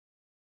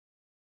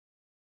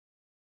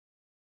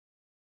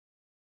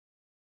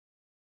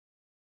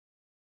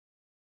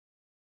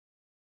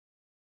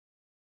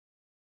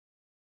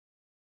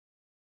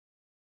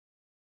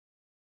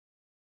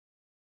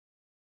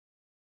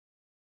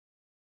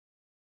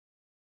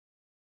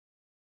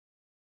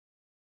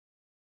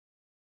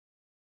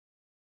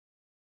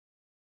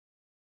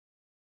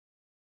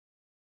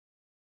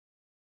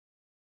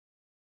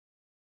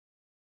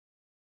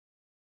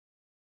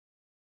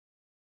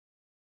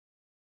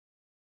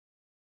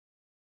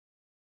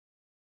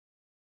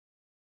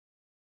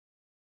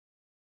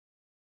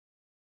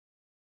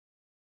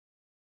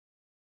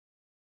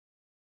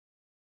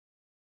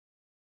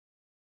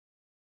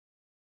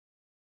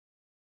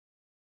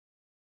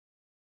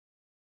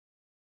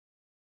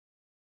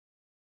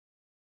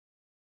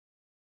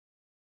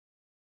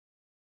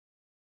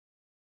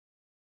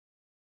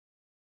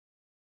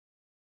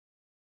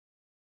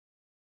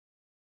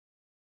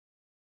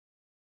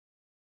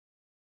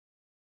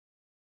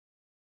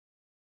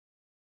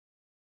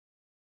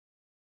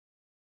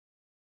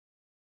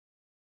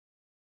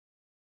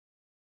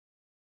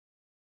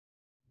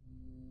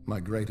My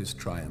greatest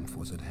triumph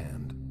was at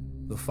hand.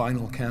 The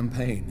final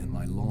campaign in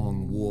my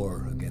long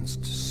war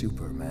against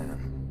Superman.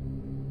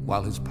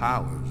 While his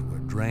powers were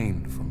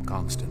drained from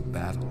constant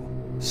battle,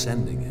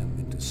 sending him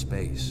into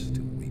space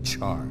to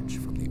recharge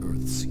from the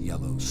Earth's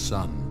yellow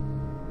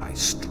sun, I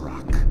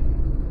struck.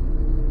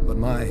 But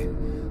my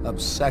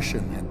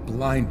obsession had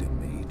blinded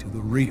me to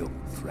the real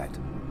threat,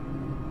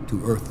 to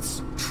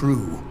Earth's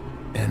true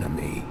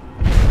enemy.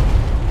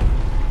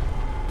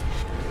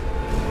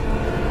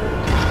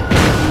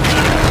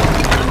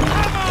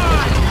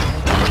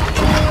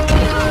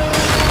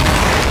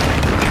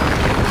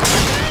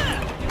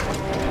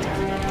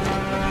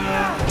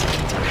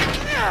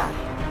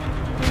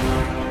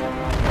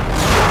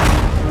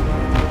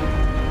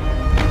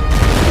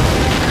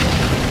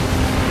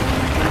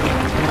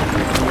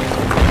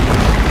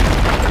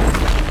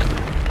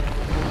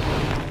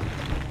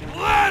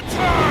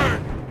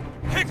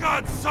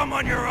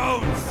 On your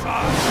own,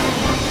 son!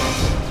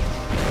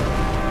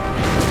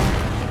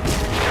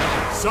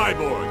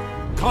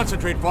 Cyborg,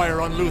 concentrate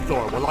fire on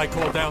Luthor while I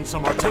call down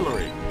some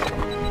artillery.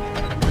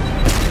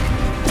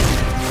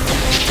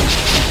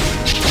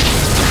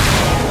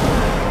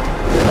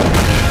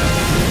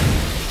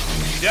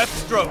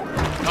 Deathstroke,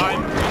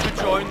 time for you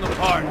to join the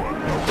party.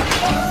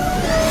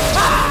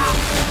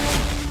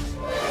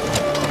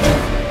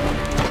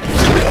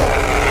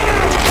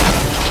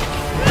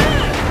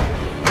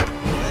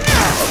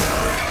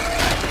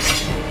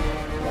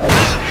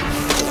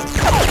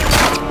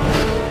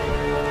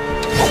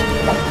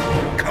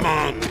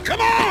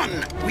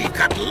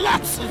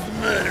 Lots of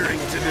murdering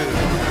to do.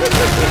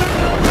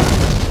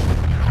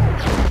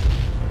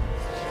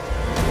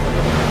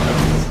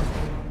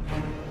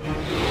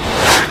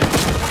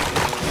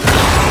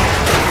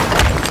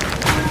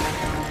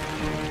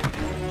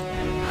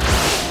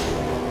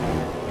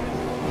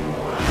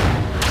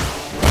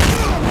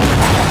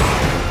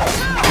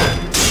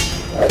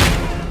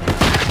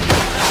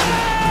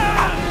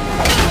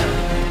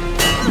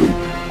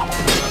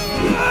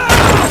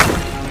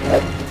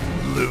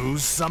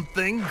 Lose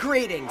something?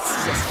 Greetings,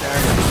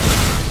 sister.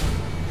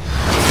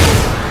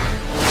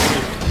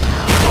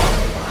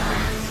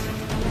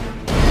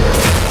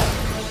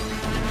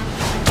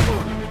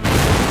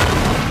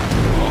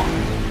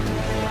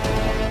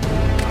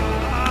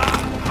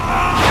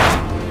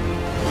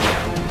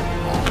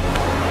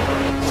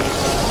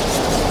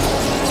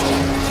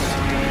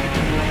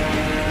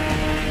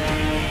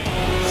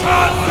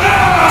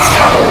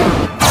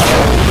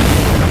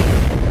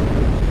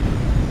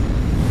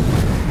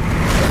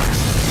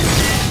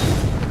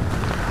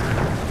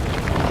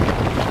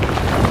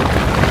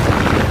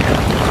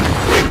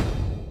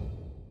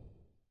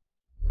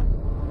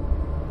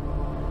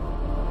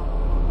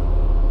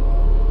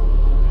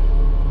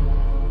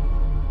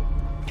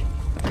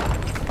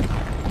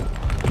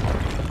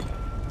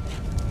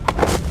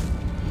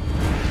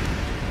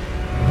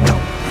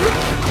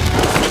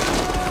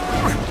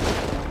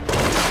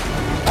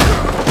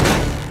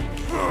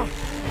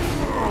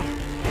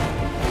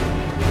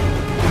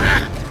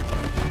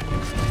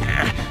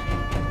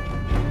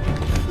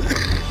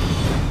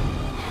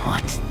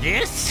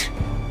 This?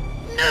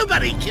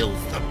 Nobody kills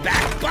the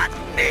Bat but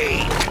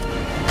me!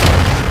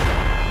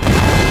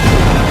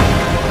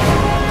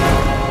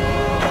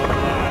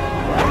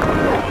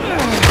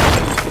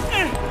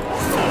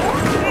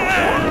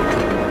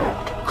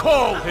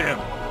 Call him!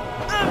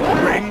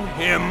 Bring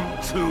him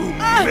to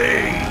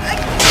me!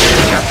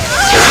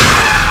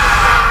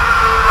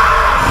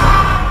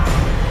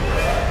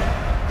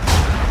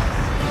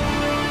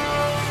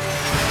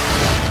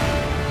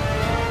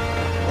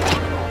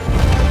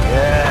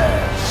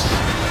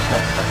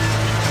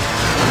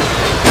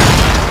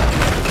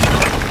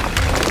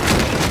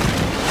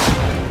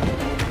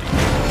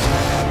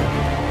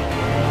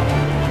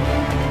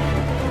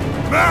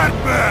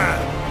 Madman!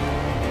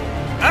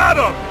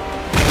 Adam!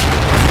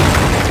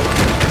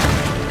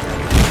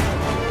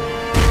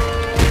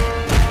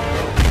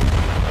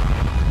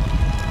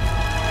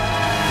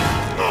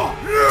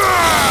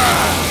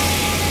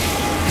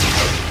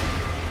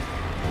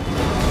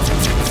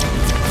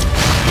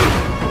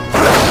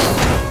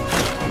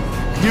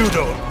 You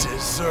don't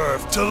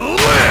deserve to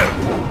live!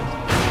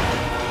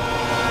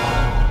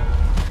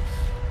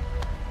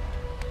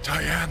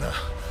 Diana.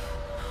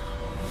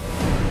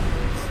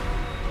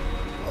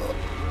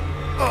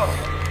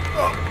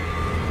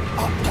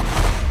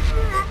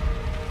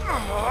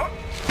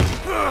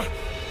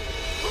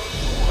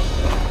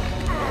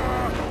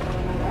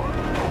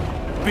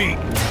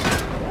 Beaten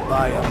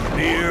by a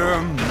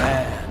mere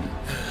man.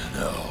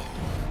 No.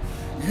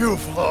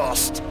 You've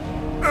lost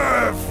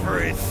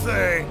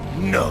everything.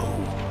 No.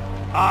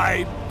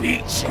 I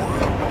beat you.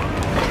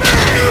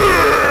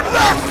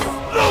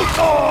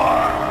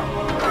 Luthor!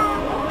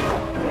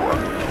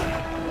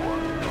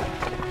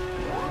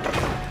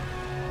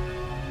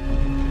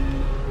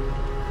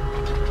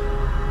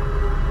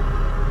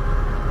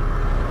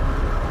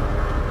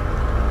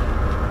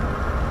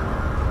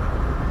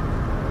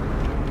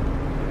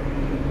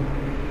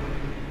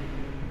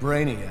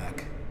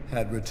 Brainiac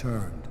had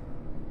returned.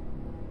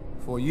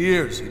 For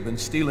years, he'd been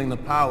stealing the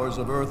powers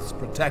of Earth's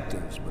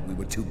protectors, but we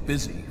were too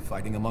busy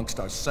fighting amongst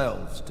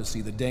ourselves to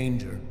see the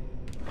danger.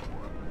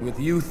 With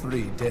you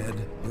three dead,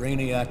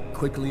 Brainiac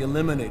quickly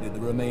eliminated the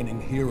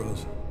remaining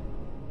heroes.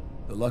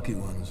 The lucky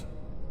ones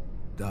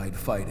died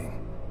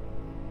fighting.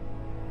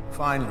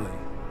 Finally,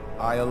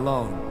 I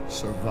alone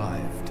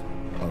survived.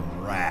 A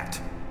rat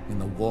in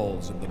the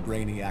walls of the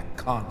Brainiac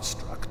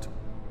construct.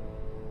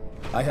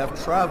 I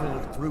have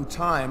traveled through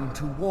time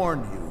to warn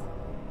you.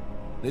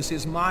 This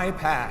is my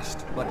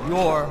past, but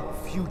your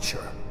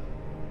future.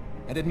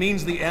 And it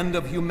means the end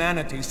of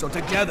humanity, so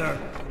together,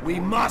 we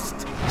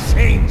must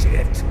change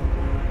it!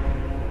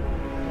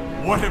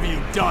 What have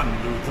you done,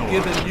 Luthor?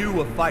 Given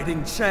you a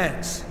fighting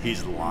chance.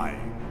 He's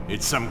lying.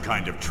 It's some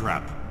kind of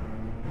trap.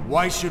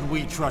 Why should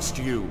we trust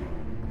you?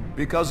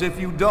 Because if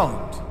you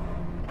don't,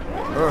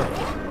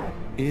 Earth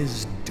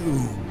is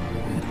doomed.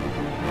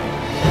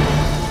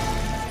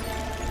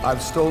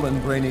 I've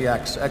stolen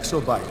Brainiac's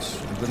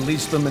exobytes and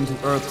released them into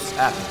Earth's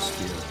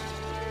atmosphere.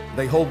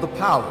 They hold the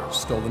powers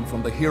stolen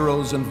from the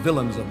heroes and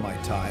villains of my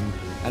time,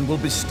 and will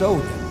bestow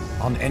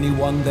them on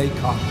anyone they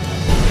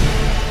contact.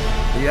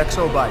 The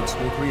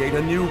exobytes will create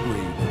a new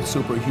breed of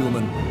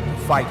superhuman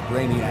to fight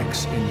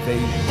Brainiac's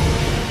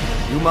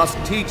invasion. You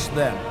must teach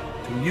them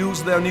to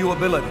use their new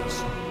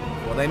abilities,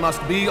 for they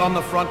must be on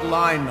the front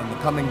line in the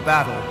coming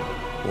battle,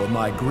 or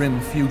my grim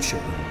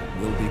future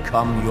will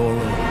become your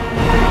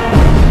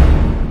own.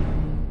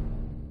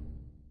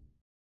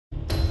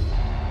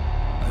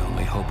 I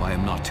only hope I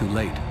am not too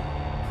late,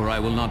 for I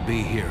will not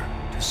be here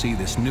to see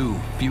this new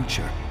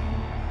future.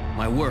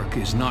 My work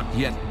is not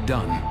yet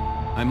done.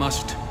 I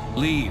must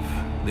leave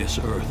this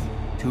Earth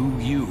to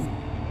you.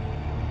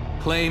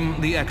 Claim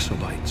the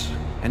exobytes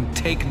and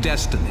take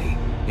destiny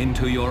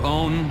into your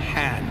own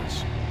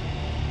hands.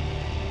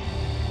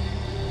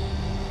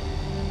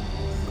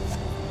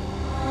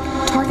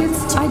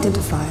 Targets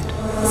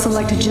identified.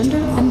 Select gender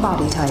and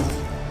body type.